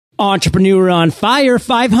Entrepreneur on Fire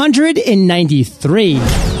 593.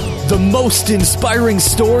 The most inspiring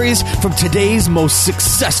stories from today's most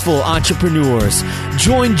successful entrepreneurs.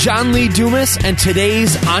 Join John Lee Dumas and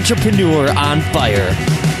today's Entrepreneur on Fire.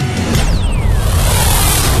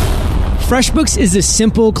 FreshBooks is a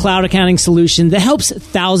simple cloud accounting solution that helps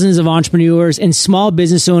thousands of entrepreneurs and small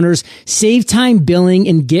business owners save time billing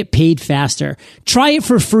and get paid faster. Try it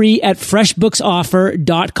for free at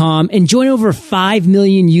freshbooksoffer.com and join over 5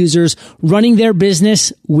 million users running their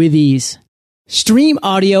business with ease. Stream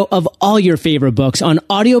audio of all your favorite books on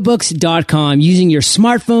audiobooks.com using your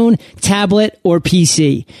smartphone, tablet, or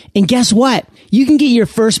PC. And guess what? You can get your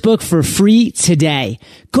first book for free today.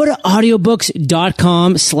 Go to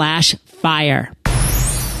audiobooks.com/fire.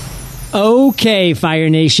 Okay, Fire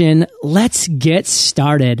Nation, let's get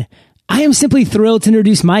started. I am simply thrilled to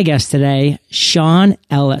introduce my guest today, Sean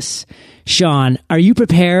Ellis. Sean, are you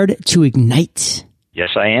prepared to ignite? Yes,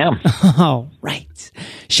 I am. All right.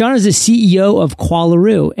 Sean is the CEO of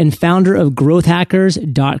Qualaroo and founder of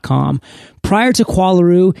growthhackers.com. Prior to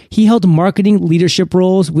Qualaroo, he held marketing leadership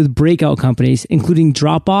roles with breakout companies, including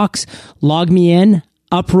DropBox, LogMeIn,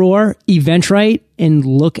 Uproar, Eventbrite, and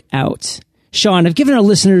Lookout. Sean, I've given our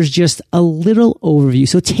listeners just a little overview,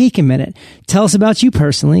 so take a minute. Tell us about you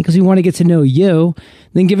personally, because we want to get to know you.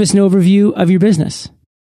 Then give us an overview of your business.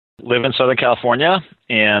 Live in Southern California,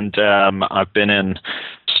 and I've been in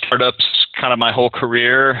startups kind of my whole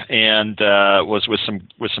career, and was with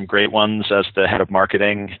some great ones as the head of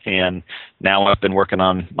marketing. And now I've been working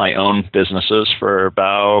on my own businesses for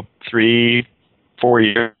about 3-4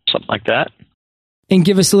 years, something like that. And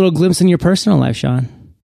give us a little glimpse in your personal life, Sean.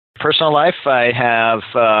 Personal life, I have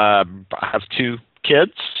 2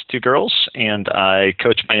 kids, 2 girls, and I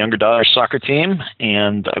coach my younger daughter's soccer team,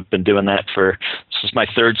 and I've been doing that this is my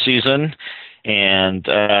 3rd season, and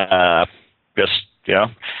just,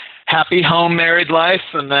 happy home married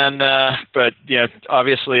life. And then, but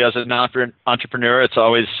obviously as an entrepreneur, it's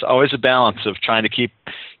always a balance of trying to keep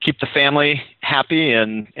the family happy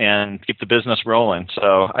and keep the business rolling.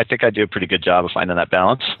 So I think I do a pretty good job of finding that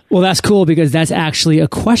balance. Well, that's cool, because that's actually a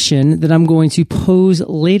question that I'm going to pose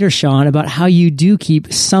later, Sean, about how you do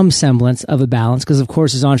keep some semblance of a balance. Because of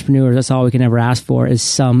course, as entrepreneurs, that's all we can ever ask for is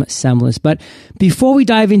some semblance. But before we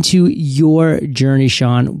dive into your journey,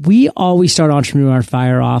 Sean, we always start Entrepreneur on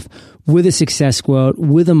Fire off with a success quote,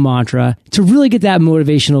 with a mantra to really get that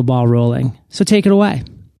motivational ball rolling. So take it away.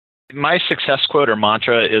 My success quote or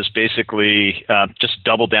mantra is basically just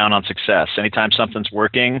double down on success. Anytime something's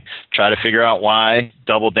working, try to figure out why,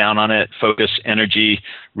 double down on it, focus energy,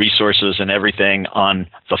 resources, and everything on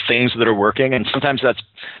the things that are working. And sometimes that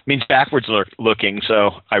means backwards looking.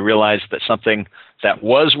 So I realized that something that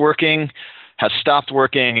was working has stopped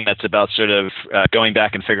working, and it's about sort of going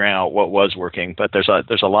back and figuring out what was working. But there's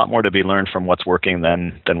a lot more to be learned from what's working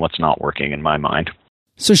than what's not working in my mind.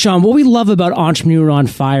 So Sean, what we love about Entrepreneur on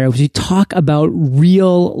Fire is we talk about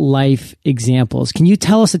real life examples. Can you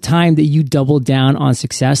tell us a time that you doubled down on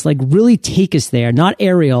success? Like really take us there, not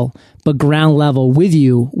aerial, but ground level with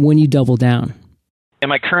you when you double down. In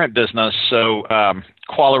my current business, so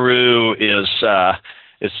Qualaroo is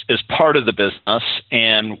part of the business,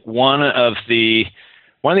 and one of the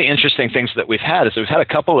interesting things that we've had is we've had a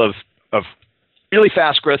couple of really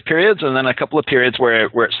fast growth periods, and then a couple of periods where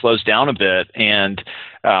it slows down a bit. And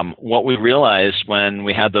what we realized when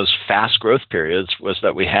we had those fast growth periods was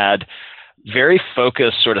that we had very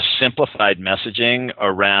focused, sort of simplified messaging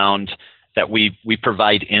around that we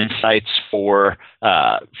provide insights for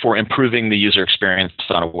improving the user experience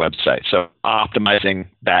on a website. So optimizing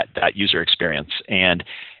that user experience. And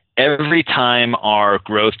every time our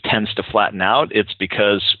growth tends to flatten out, it's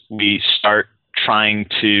because we start trying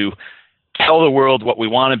to tell the world what we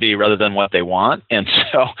want to be rather than what they want. And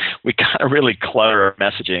so we kind of really clutter our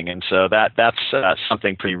messaging. And so that's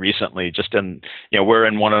something pretty recently, just we're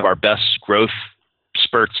in one of our best growth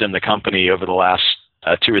spurts in the company over the last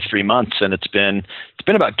 2 or 3 months. And it's been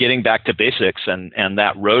about getting back to basics. And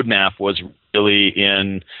that roadmap was really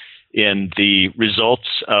in the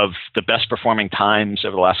results of the best performing times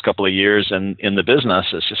over the last couple of years in the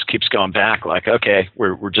business. It just keeps going back like, okay,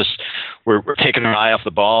 we're taking our eye off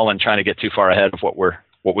the ball and trying to get too far ahead of what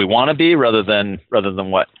we want to be rather than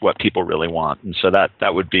what people really want. And so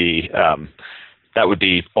that would be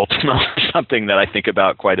ultimately something that I think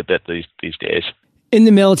about quite a bit these days. In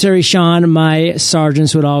the military, Sean, my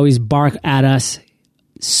sergeants would always bark at us,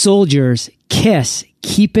 soldiers, KISS,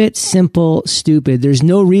 keep it simple, stupid. There's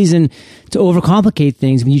no reason to overcomplicate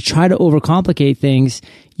things. When you try to overcomplicate things,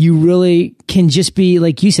 you really can just be,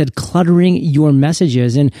 like you said, cluttering your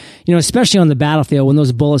messages. And, especially on the battlefield, when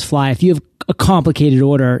those bullets fly, if you have a complicated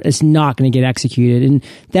order, it's not going to get executed. And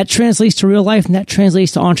that translates to real life, and that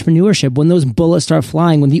translates to entrepreneurship. When those bullets start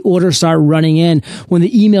flying, when the orders start running in, when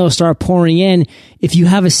the emails start pouring in, if you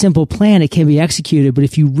have a simple plan, it can be executed. But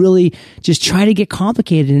if you really just try to get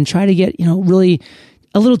complicated and try to get, really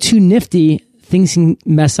a little too nifty, things can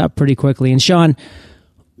mess up pretty quickly. And Sean,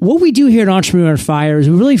 what we do here at Entrepreneur on Fire is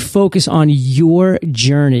we really focus on your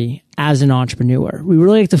journey as an entrepreneur. We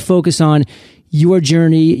really like to focus on your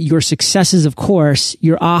journey, your successes, of course,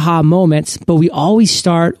 your aha moments, but we always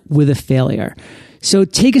start with a failure. So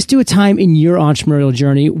take us to a time in your entrepreneurial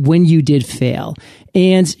journey when you did fail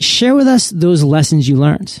and share with us those lessons you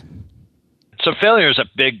learned. So failure is a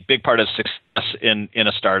big part of success in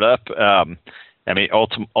a startup.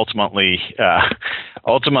 Ultimately,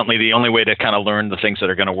 the only way to kind of learn the things that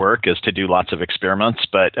are going to work is to do lots of experiments.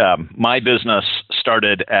 But my business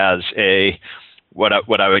started as what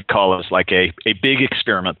I would call as like a big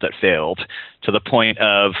experiment that failed, to the point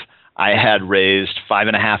of I had raised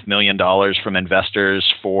 $5.5 million from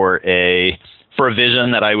investors for a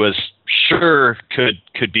vision that I was sure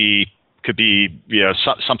could be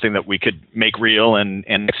something that we could make real and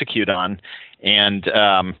execute on. And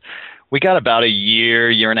we got about a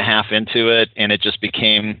year and a half into it, and it just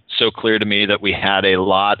became so clear to me that we had a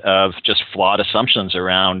lot of just flawed assumptions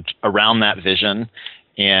around that vision.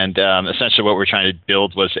 And essentially what we're trying to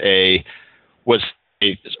build was a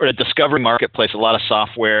sort of discovery marketplace. A lot of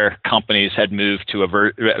software companies had moved to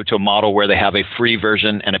a model where they have a free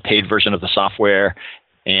version and a paid version of the software.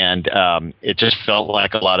 And it just felt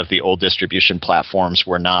like a lot of the old distribution platforms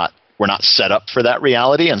were not set up for that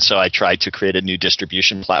reality. And so I tried to create a new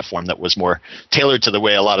distribution platform that was more tailored to the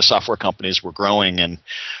way a lot of software companies were growing. And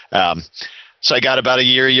so I got about a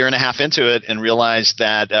year and a half into it and realized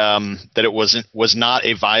that it was not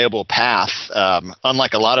a viable path.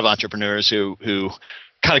 Unlike a lot of entrepreneurs who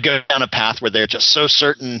kind of go down a path where they're just so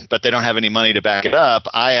certain, but they don't have any money to back it up,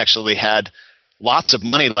 I actually had lots of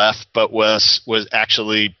money left, but was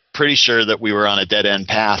actually pretty sure that we were on a dead end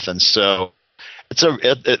path. And so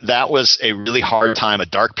that was a really hard time, a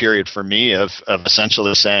dark period for me of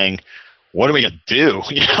essentially saying, what are we going to do?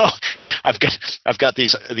 I've got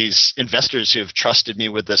these investors who've trusted me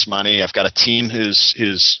with this money. I've got a team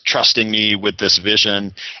who's trusting me with this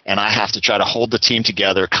vision, and I have to try to hold the team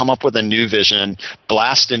together, come up with a new vision,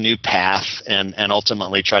 blast a new path, and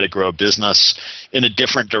ultimately try to grow a business in a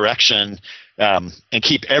different direction, and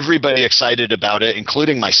keep everybody excited about it,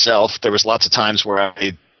 including myself. There was lots of times where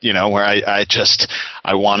I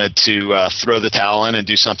wanted to throw the towel in and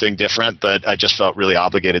do something different, but I just felt really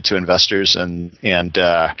obligated to investors, and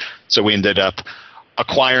so we ended up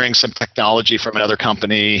acquiring some technology from another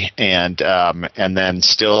company, and then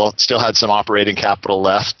still had some operating capital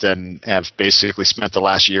left, and have basically spent the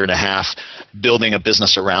last year and a half building a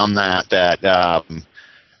business around that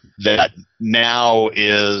now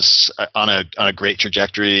is on a great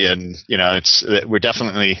trajectory. And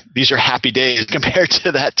these are happy days compared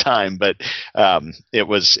to that time, but it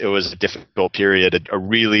was a difficult period, a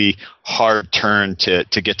really hard turn to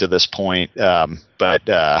get to this point, but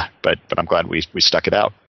I'm glad we stuck it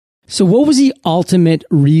out. So what was the ultimate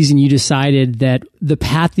reason you decided that the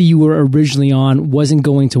path that you were originally on wasn't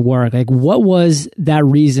going to work? Like, what was that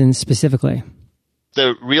reason specifically?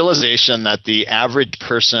 The realization that the average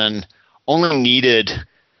person only needed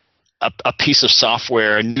a piece of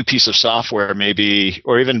software, a new piece of software, maybe,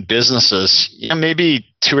 or even businesses, maybe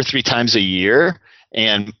 2 or 3 times a year.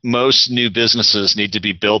 And most new businesses need to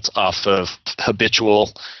be built off of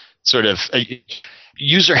habitual sort of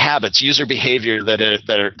user habits, user behavior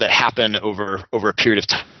that happen over a period of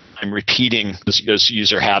time. I'm repeating those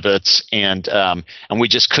user habits, and we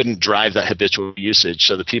just couldn't drive that habitual usage.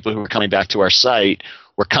 So the people who were coming back to our site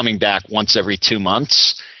were coming back once every 2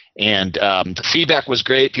 months, and the feedback was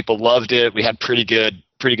great. People loved it. We had pretty good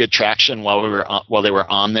traction while they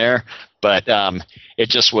were on there, but it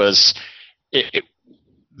just was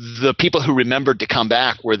the people who remembered to come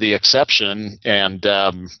back were the exception, and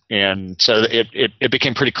so it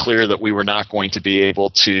became pretty clear that we were not going to be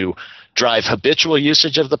able to drive habitual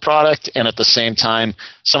usage of the product, and at the same time,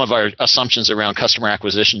 some of our assumptions around customer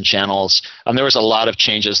acquisition channels. There was a lot of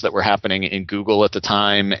changes that were happening in Google at the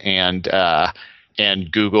time, and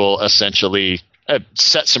Google essentially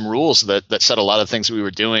set some rules that said a lot of things we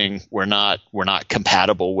were doing were not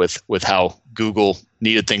compatible with how Google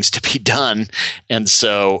needed things to be done, and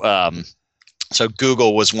so So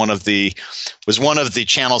Google was one of the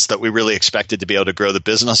channels that we really expected to be able to grow the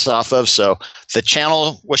business off of. So the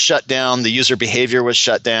channel was shut down, the user behavior was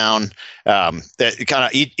shut down.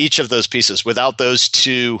 Each of those pieces, without those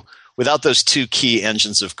two key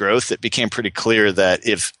engines of growth, it became pretty clear that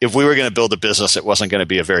if we were going to build a business, it wasn't going to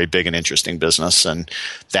be a very big and interesting business, and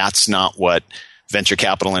that's not what venture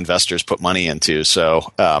capital investors put money into.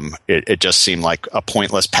 So it just seemed like a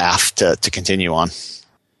pointless path to continue on.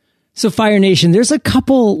 So Fire Nation, there's a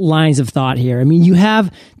couple lines of thought here. I mean, you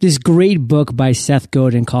have this great book by Seth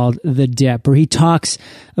Godin called The Dip, where he talks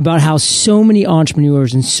about how so many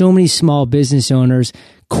entrepreneurs and so many small business owners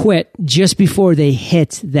quit just before they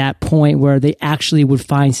hit that point where they actually would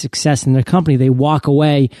find success in their company. They walk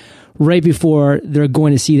away right before they're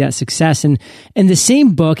going to see that success. And in the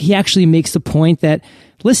same book, he actually makes the point that,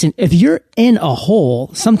 listen, if you're in a hole,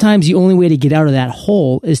 sometimes the only way to get out of that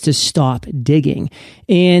hole is to stop digging.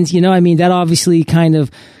 And, that obviously kind of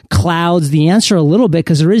clouds the answer a little bit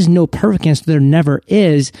because there is no perfect answer. There never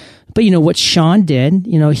is. But what Sean did,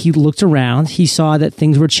 he looked around, he saw that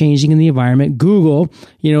things were changing in the environment. Google,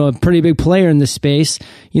 a pretty big player in this space,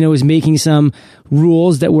 was making some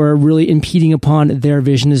rules that were really impeding upon their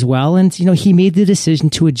vision as well. And, he made the decision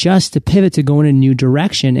to adjust, to pivot, to go in a new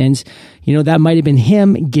direction. And, that might have been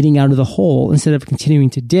him getting out of the hole instead of continuing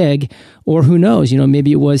to dig. Or who knows,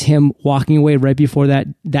 maybe it was him walking away right before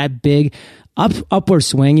that big upward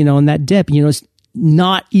swing, and that dip, it's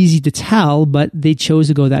not easy to tell, but they chose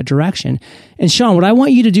to go that direction. And Sean, what I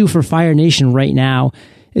want you to do for Fire Nation right now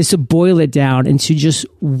is to boil it down into just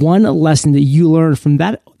one lesson that you learned from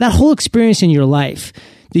that whole experience in your life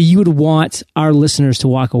that you would want our listeners to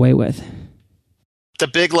walk away with. The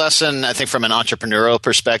big lesson, I think, from an entrepreneurial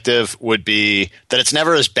perspective would be that it's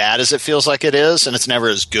never as bad as it feels like it is, and it's never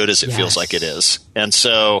as good as it feels like it is. And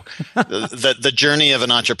so the journey of an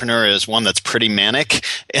entrepreneur is one that's pretty manic.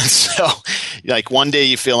 And so like one day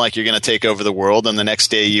you feel like you're going to take over the world, and the next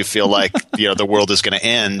day you feel like the world is going to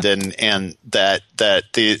end, and that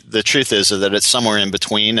the truth is that it's somewhere in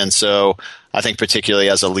between. And so I think particularly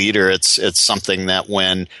as a leader, it's something that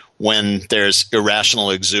when there's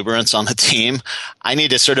irrational exuberance on the team, I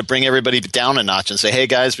need to sort of bring everybody down a notch and say, hey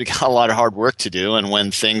guys, we got a lot of hard work to do. And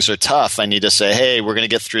when things are tough, I need to say, hey, we're going to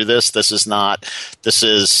get through this. This is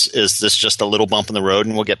just a little bump in the road,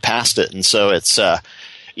 and we'll get past it. And so it's,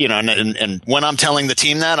 and when I'm telling the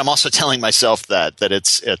team that, I'm also telling myself that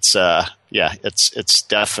it's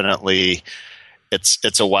definitely,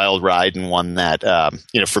 it's a wild ride, and one that,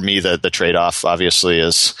 for me, the trade-off obviously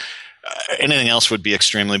is, anything else would be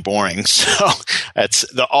extremely boring. So it's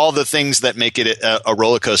all the things that make it a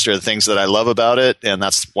roller coaster are the things that I love about it, and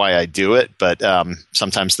that's why I do it. But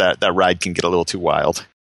sometimes that ride can get a little too wild.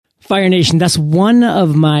 Fire Nation, that's one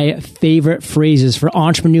of my favorite phrases for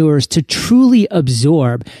entrepreneurs to truly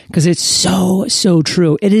absorb, because it's so, so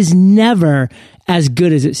true. It is never as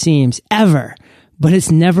good as it seems, ever. But it's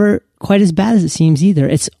never quite as bad as it seems either.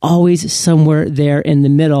 It's always somewhere there in the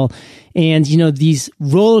middle. And, these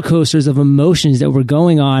roller coasters of emotions that we're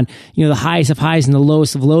going on, the highest of highs and the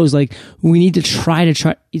lowest of lows, like we need to try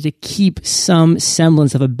to keep some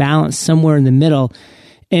semblance of a balance somewhere in the middle.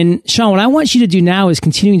 And Sean, what I want you to do now is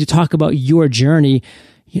continuing to talk about your journey.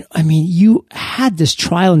 You had this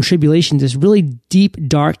trial and tribulation, this really deep,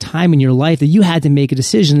 dark time in your life that you had to make a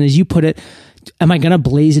decision. As you put it, am I going to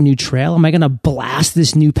blaze a new trail? Am I going to blast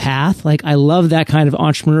this new path? Like, I love that kind of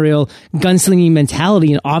entrepreneurial gunslinging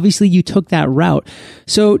mentality. And obviously you took that route.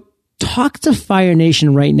 So talk to Fire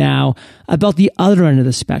Nation right now about the other end of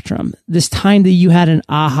the spectrum. This time that you had an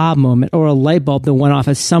aha moment or a light bulb that went off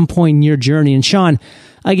at some point in your journey. And Sean,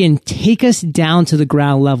 again, take us down to the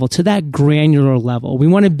ground level, to that granular level. We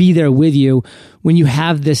want to be there with you when you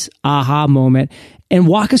have this aha moment, and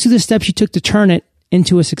walk us through the steps you took to turn it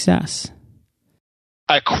into a success.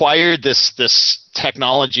 I acquired this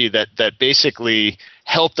technology that basically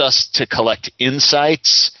helped us to collect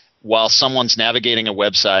insights while someone's navigating a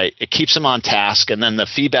website. It keeps them on task, and then the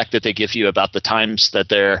feedback that they give you about the times that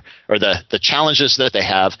they're, or the challenges that they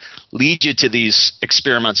have, lead you to these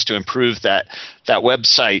experiments to improve that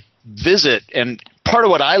website visit. And part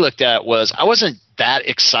of what I looked at was I wasn't that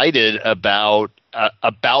excited about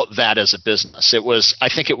that as a business. I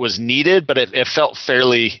think it was needed, but it felt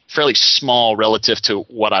fairly small relative to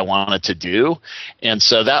what I wanted to do. And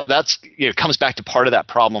so that's comes back to part of that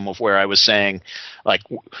problem of where I was saying, like,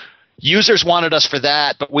 users wanted us for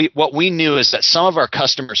that, but what we knew is that some of our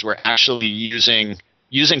customers were actually using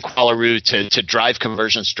Qualaroo to drive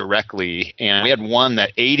conversions directly. And we had one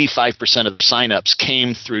that 85% of the signups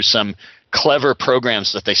came through some clever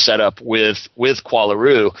programs that they set up with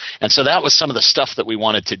Qualaroo. And so that was some of the stuff that we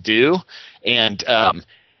wanted to do. And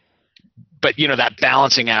but that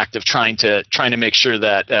balancing act of trying to make sure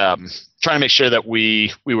that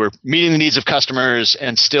we were meeting the needs of customers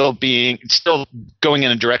and still going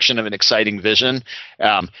in a direction of an exciting vision.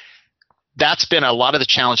 That's been a lot of the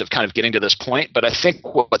challenge of kind of getting to this point. But I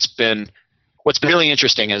think what's been really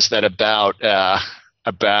interesting is that about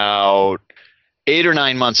 8 or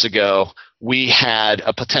 9 months ago, we had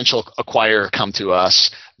a potential acquirer come to us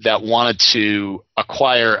that wanted to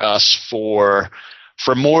acquire us for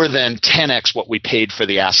more than 10x what we paid for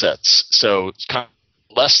the assets. So kind of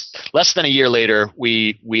less than a year later,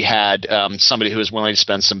 we had somebody who was willing to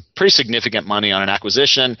spend some pretty significant money on an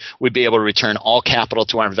acquisition. We'd be able to return all capital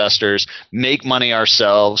to our investors, make money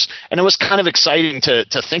ourselves. And it was kind of exciting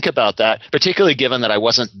to think about that, particularly given that I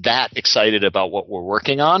wasn't that excited about what we're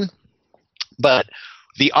working on. But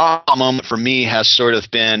the aha moment for me has sort of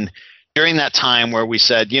been during that time where we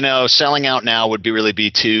said, selling out now would really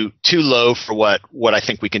be too low for what I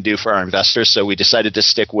think we can do for our investors. So we decided to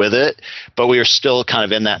stick with it, but we are still kind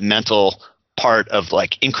of in that mental part of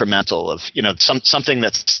like incremental of, something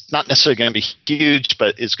that's not necessarily going to be huge,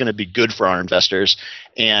 but is going to be good for our investors.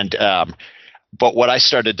 And, but what I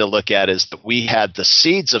started to look at is that we had the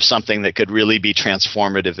seeds of something that could really be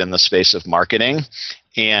transformative in the space of marketing.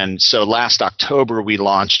 And so last October, we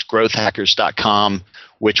launched growthhackers.com,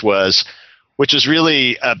 which was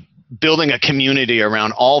really building a community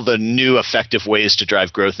around all the new effective ways to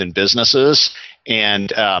drive growth in businesses.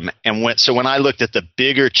 So when I looked at the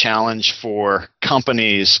bigger challenge for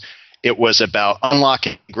companies, it was about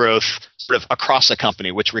unlocking growth sort of across a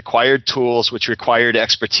company, which required tools, which required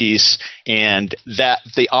expertise. And that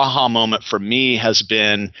the aha moment for me has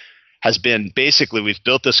been basically we've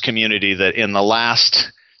built this community that in the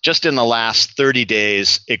last 30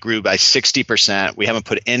 days, it grew by 60%. We haven't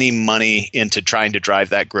put any money into trying to drive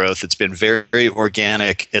that growth. It's been very, very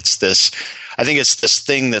organic. I think it's this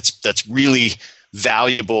thing that's really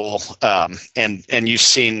valuable. And you've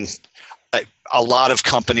seen a lot of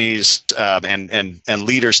companies and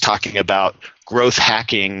leaders talking about growth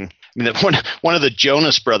hacking. I mean, one of the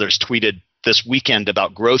Jonas Brothers tweeted this weekend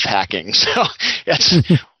about growth hacking. So it's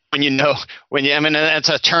it's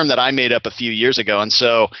a term that I made up a few years ago. And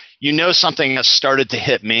so, something has started to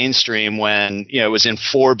hit mainstream when, it was in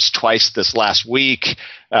Forbes twice this last week,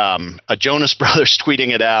 a Jonas Brothers tweeting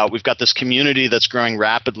it out. We've got this community that's growing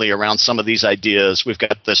rapidly around some of these ideas. We've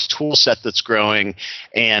got this tool set that's growing.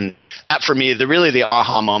 And that for me, the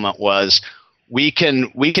aha moment was, we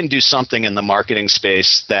can do something in the marketing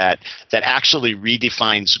space that actually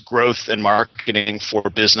redefines growth and marketing for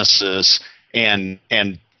businesses and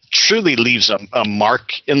truly leaves a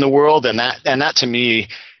mark in the world. And that to me,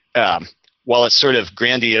 while it's sort of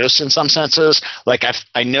grandiose in some senses, like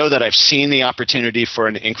I know that I've seen the opportunity for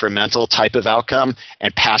an incremental type of outcome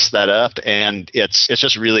and passed that up. And it's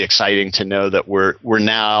just really exciting to know that we're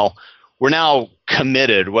now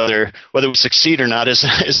committed. Whether we succeed or not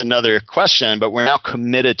is another question, but we're now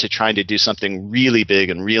committed to trying to do something really big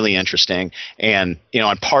and really interesting. And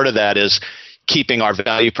and part of that is keeping our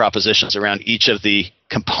value propositions around each of the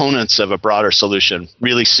components of a broader solution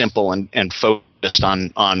really simple and focused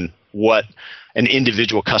on what an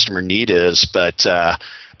individual customer need is. But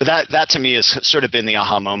that to me has sort of been the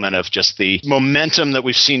aha moment of just the momentum that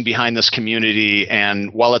we've seen behind this community,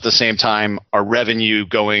 and while at the same time our revenue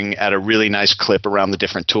going at a really nice clip around the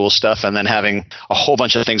different tool stuff, and then having a whole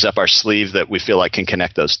bunch of things up our sleeve that we feel like can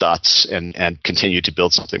connect those dots and continue to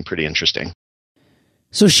build something pretty interesting.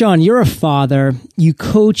 So Sean, you're a father, you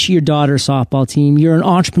coach your daughter's softball team, you're an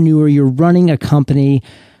entrepreneur, you're running a company,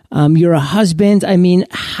 you're a husband. I mean,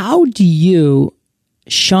 how do you,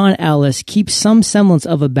 Sean Ellis, keep some semblance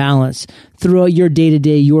of a balance throughout your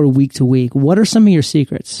day-to-day, your week-to-week? What are some of your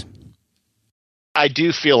secrets? I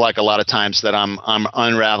do feel like a lot of times that I'm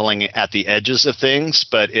unraveling at the edges of things,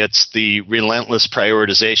 but it's the relentless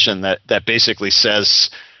prioritization that basically says,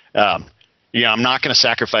 I'm not going to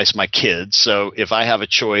sacrifice my kids. So if I have a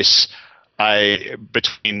choice,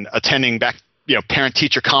 between attending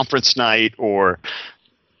parent-teacher conference night or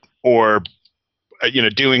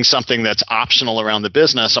doing something that's optional around the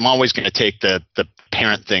business, I'm always going to take the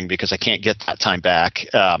parent thing because I can't get that time back.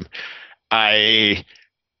 I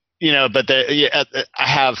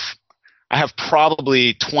have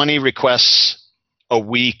probably 20 requests a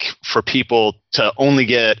week for people to only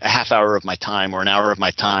get a half hour of my time or an hour of my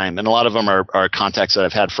time. And a lot of them are contacts that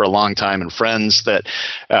I've had for a long time and friends that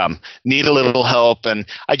need a little help. And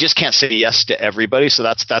I just can't say yes to everybody. So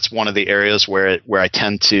that's one of the areas where I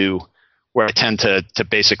tend to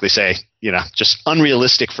basically say, just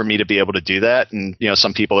unrealistic for me to be able to do that. And,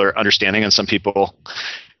 some people are understanding and some people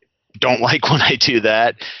don't like when I do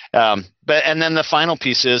that. And then the final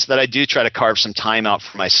piece is that I do try to carve some time out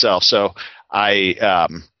for myself. So I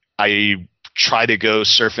try to go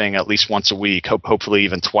surfing at least once a week, hopefully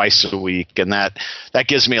even twice a week. And that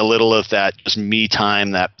gives me a little of that just me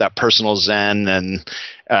time, that personal zen,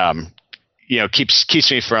 and,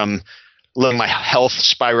 keeps me from letting my health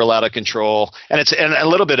spiral out of control. And a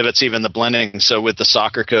little bit of it's even the blending. So with the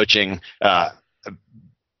soccer coaching, I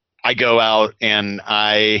go out and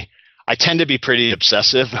I tend to be pretty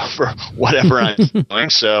obsessive over whatever I'm doing.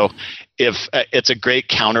 So if it's a great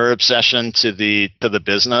counter obsession to the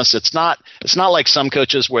business, it's not like some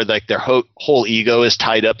coaches where like their whole ego is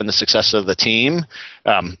tied up in the success of the team,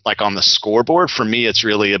 like on the scoreboard. For me, it's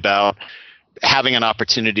really about having an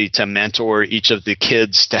opportunity to mentor each of the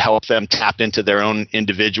kids to help them tap into their own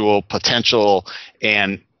individual potential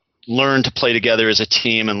and learn to play together as a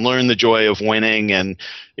team and learn the joy of winning. And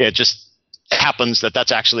it just happens that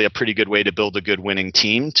that's actually a pretty good way to build a good winning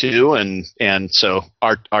team too. And so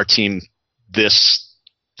our team this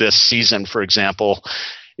season, for example,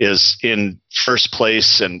 is in first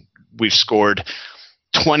place, and we've scored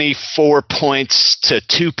 24 points to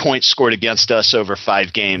 2 points scored against us over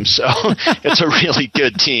 5 games. So it's a really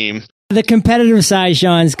good team. The competitive side,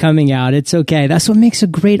 Sean's coming out. It's okay. That's what makes a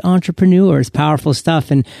great entrepreneur. It's powerful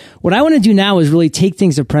stuff. And what I want to do now is really take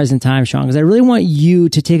things to present time, Sean, because I really want you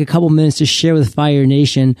to take a couple minutes to share with Fire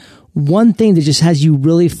Nation one thing that just has you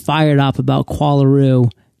really fired up about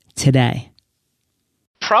Qualaroo today.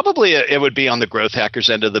 Probably it would be on the growth hackers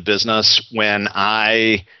end of the business when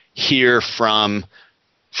I hear from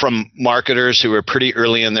marketers who are pretty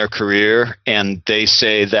early in their career, and they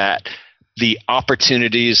say that the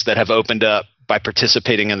opportunities that have opened up by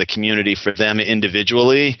participating in the community for them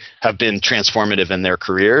individually have been transformative in their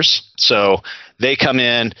careers. So they come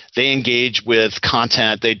in, they engage with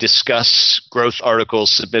content, they discuss growth articles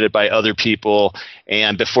submitted by other people,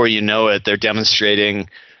 and before you know it, they're demonstrating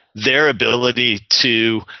their ability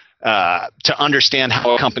to understand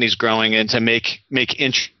how a company's growing and to make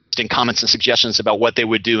interesting comments and suggestions about what they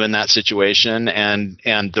would do in that situation, and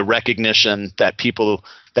the recognition that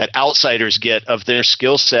outsiders get of their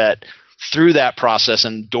skill set through that process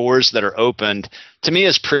and doors that are opened, to me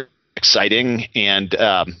is pretty exciting. And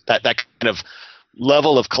that kind of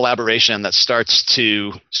level of collaboration that starts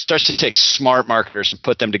to take smart marketers and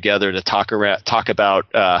put them together to talk about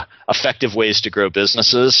effective ways to grow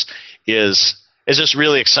businesses is just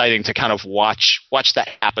really exciting to kind of watch that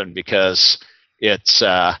happen, because it's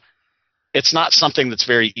not something that's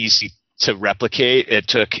very easy to replicate. It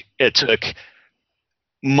took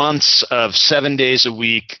months of 7 days a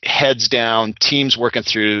week, heads down, teams working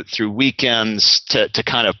through weekends to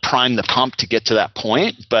kind of prime the pump to get to that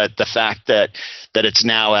point. But the fact that it's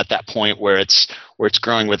now at that point where it's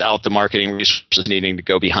growing without the marketing resources needing to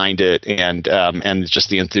go behind it, and just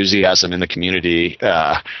the enthusiasm in the community,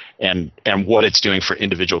 and what it's doing for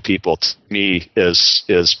individual people, to me is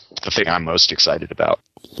the thing I'm most excited about.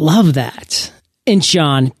 Love that. And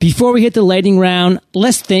Sean, before we hit the lightning round,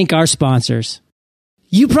 let's thank our sponsors.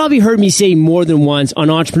 You probably heard me say more than once on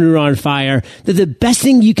Entrepreneur on Fire that the best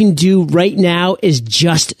thing you can do right now is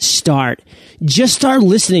just start. Just start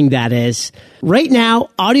listening, that is. Right now,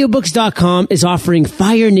 audiobooks.com is offering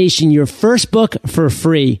Fire Nation your first book for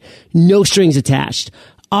free. No strings attached.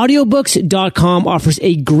 Audiobooks.com offers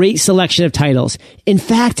a great selection of titles. In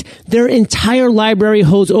fact, their entire library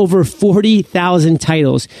holds over 40,000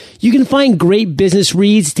 titles. You can find great business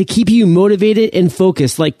reads to keep you motivated and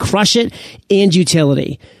focused, like Crush It and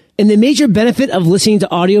Utility. And the major benefit of listening to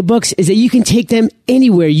audiobooks is that you can take them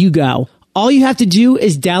anywhere you go. All you have to do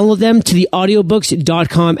is download them to the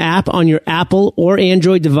audiobooks.com app on your Apple or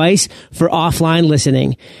Android device for offline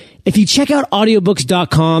listening. If you check out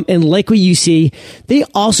audiobooks.com and like what you see, they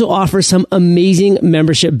also offer some amazing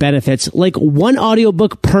membership benefits, like 1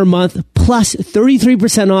 audiobook per month plus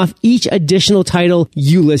 33% off each additional title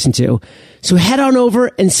you listen to. So head on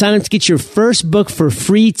over and sign up to get your first book for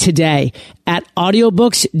free today at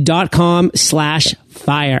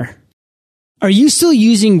audiobooks.com/fire. Are you still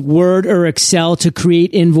using Word or Excel to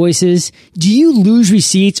create invoices? Do you lose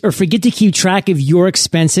receipts or forget to keep track of your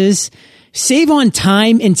expenses? Save on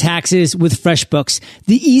time and taxes with FreshBooks,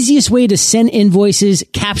 the easiest way to send invoices,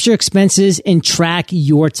 capture expenses, and track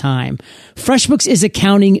your time. FreshBooks is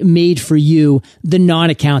accounting made for you, the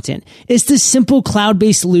non-accountant. It's the simple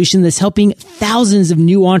cloud-based solution that's helping thousands of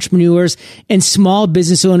new entrepreneurs and small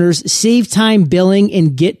business owners save time billing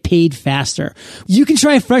and get paid faster. You can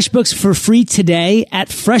try FreshBooks for free today at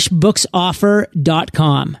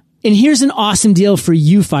freshbooksoffer.com. And here's an awesome deal for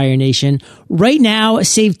you, Fire Nation. Right now,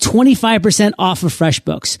 save 25% off of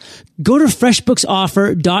FreshBooks. Go to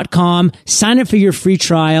freshbooksoffer.com, sign up for your free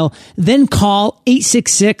trial, then call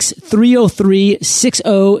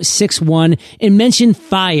 866-303-6061 and mention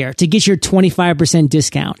FIRE to get your 25%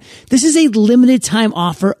 discount. This is a limited time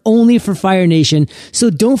offer only for Fire Nation, so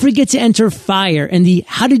don't forget to enter FIRE in the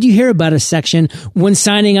How Did You Hear About Us section when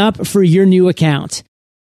signing up for your new account.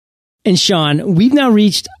 And Sean, we've now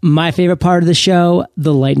reached my favorite part of the show,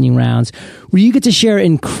 the lightning rounds, where you get to share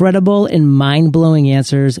incredible and mind-blowing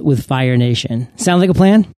answers with Fire Nation. Sound like a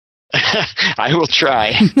plan? I will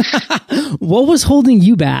try. What was holding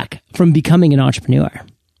you back from becoming an entrepreneur?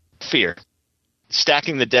 Fear.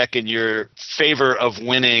 Stacking the deck in your favor of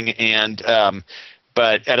winning, and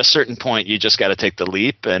but at a certain point, you just got to take the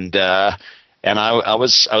leap. And I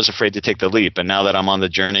was afraid to take the leap, and now that I'm on the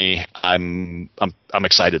journey, I'm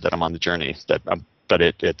excited that I'm on the journey. But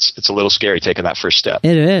it's a little scary taking that first step.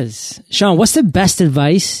 It is. Sean, what's the best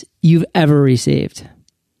advice you've ever received?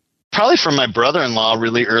 Probably from my brother-in-law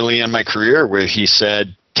really early in my career, where he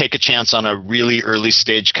said, take a chance on a really early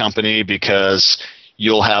stage company because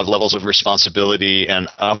you'll have levels of responsibility and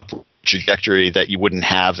upward trajectory that you wouldn't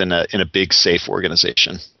have in a big, safe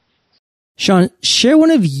organization. Sean, share one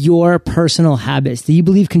of your personal habits that you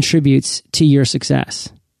believe contributes to your success.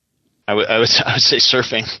 I would say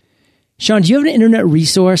surfing. Sean, do you have an internet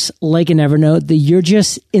resource like an Evernote that you're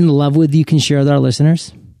just in love with you can share with our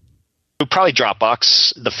listeners? Probably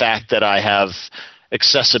DropBox. The fact that I have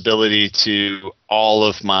accessibility to all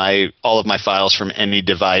of my files from any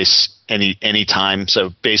device, any time. So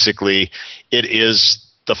basically, it is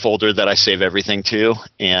the folder that I save everything to,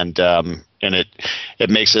 and it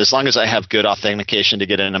makes it, as long as I have good authentication to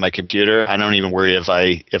get into my computer, I don't even worry if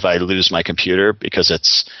I lose my computer, because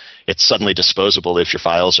it's suddenly disposable if your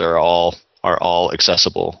files are all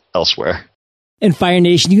accessible elsewhere. And Fire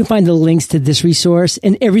Nation, you can find the links to this resource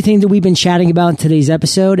and everything that we've been chatting about in today's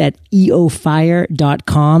episode at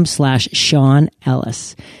eofire.com/Sean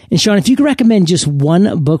Ellis. And Sean, if you could recommend just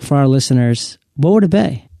one book for our listeners, what would it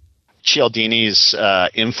be? Cialdini's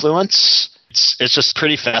Influence. It's just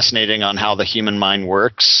pretty fascinating on how the human mind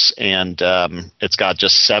works, and it's got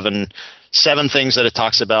just seven things that it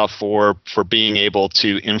talks about for being able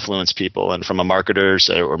to influence people. And from a marketer's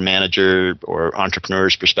or manager or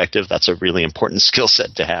entrepreneur's perspective, that's a really important skill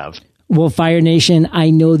set to have. Well, Fire Nation, I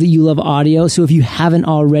know that you love audio, so if you haven't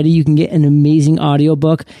already, you can get an amazing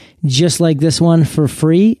audiobook just like this one for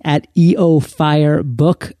free at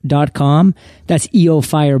eofirebook.com. That's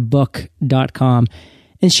eofirebook.com.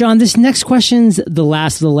 And Sean, this next question's the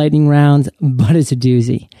last of the lightning round, but it's a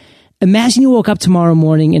doozy. Imagine you woke up tomorrow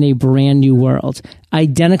morning in a brand new world,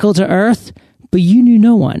 identical to Earth, but you knew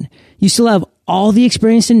no one. You still have all the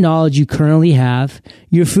experience and knowledge you currently have,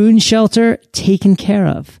 your food and shelter taken care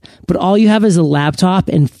of, but all you have is a laptop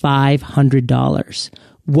and $500.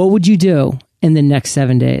 What would you do in the next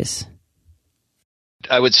 7 days?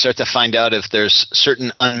 I would start to find out if there's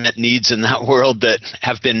certain unmet needs in that world that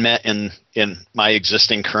have been met in my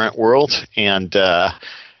existing current world, and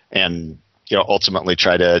ultimately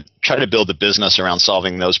try to build a business around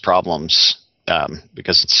solving those problems,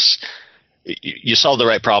 because you solve the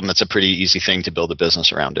right problem, it's a pretty easy thing to build a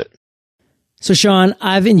business around it. So Sean,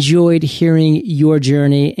 I've enjoyed hearing your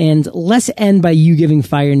journey, and let's end by you giving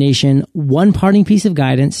Fire Nation one parting piece of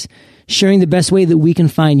guidance, sharing the best way that we can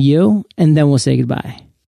find you, and then we'll say goodbye.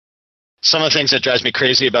 Some of the things that drives me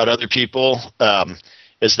crazy about other people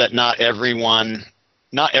is that not everyone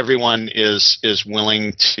is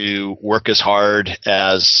willing to work as hard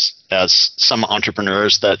as some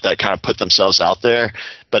entrepreneurs that kind of put themselves out there.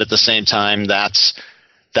 But at the same time, that's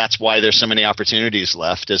why there's so many opportunities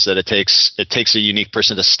left, is that it takes a unique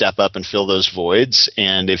person to step up and fill those voids.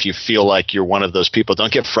 And if you feel like you're one of those people,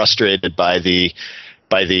 don't get frustrated by the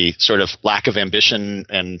sort of lack of ambition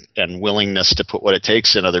and willingness to put what it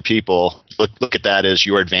takes in other people. Look at that as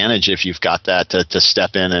your advantage if you've got that to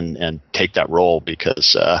step in and take that role,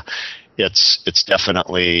 because it's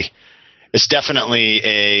definitely a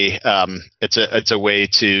way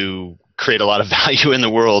to create a lot of value in the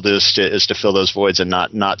world, is to fill those voids, and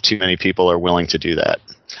not too many people are willing to do that.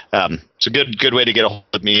 So good way to get a hold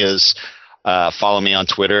of me is follow me on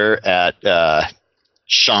Twitter at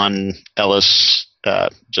Sean Ellis.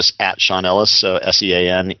 Just at Sean Ellis, so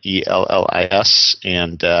SeanEllis,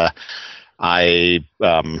 and I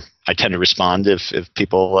tend to respond if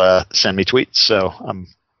people send me tweets. So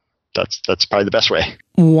that's probably the best way.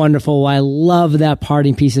 Wonderful. I love that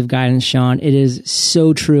parting piece of guidance, Sean. It is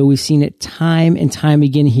so true. We've seen it time and time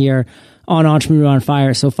again here on Entrepreneur on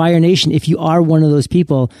Fire. So Fire Nation, if you are one of those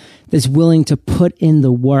people that's willing to put in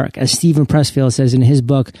the work, as Stephen Pressfield says in his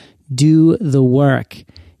book, Do the Work,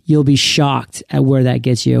 you'll be shocked at where that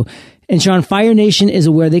gets you. And Sean, Fire Nation is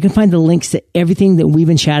where they can find the links to everything that we've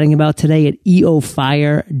been chatting about today at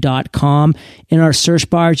eofire.com. In our search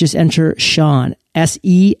bar, just enter Sean,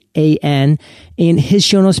 S-E-A-N, and his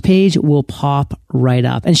show notes page will pop right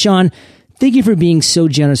up. And Sean, thank you for being so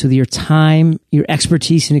generous with your time, your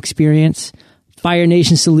expertise, and experience. Fire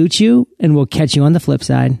Nation salutes you, and we'll catch you on the flip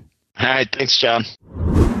side. All right. Thanks, John.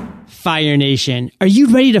 Fire Nation, are you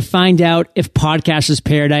ready to find out if Podcaster's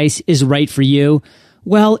Paradise is right for you?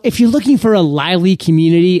 Well, if you're looking for a lively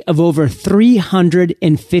community of over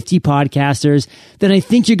 350 podcasters, then I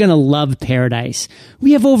think you're going to love Paradise.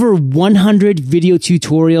 We have over 100 video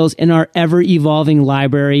tutorials in our ever-evolving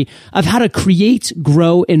library of how to create,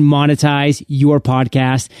 grow, and monetize your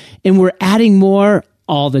podcast, and we're adding more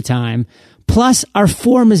all the time. Plus, our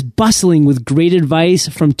forum is bustling with great advice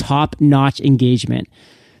from top-notch engagement.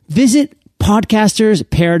 Visit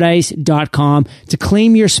podcastersparadise.com to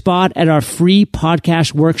claim your spot at our free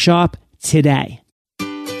podcast workshop today.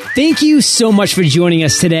 Thank you so much for joining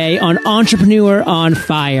us today on Entrepreneur on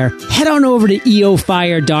Fire. Head on over to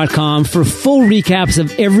eofire.com for full recaps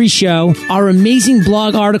of every show, our amazing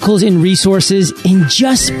blog articles and resources, and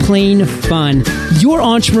just plain fun. Your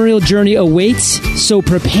entrepreneurial journey awaits, so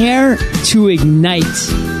prepare to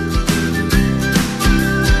ignite.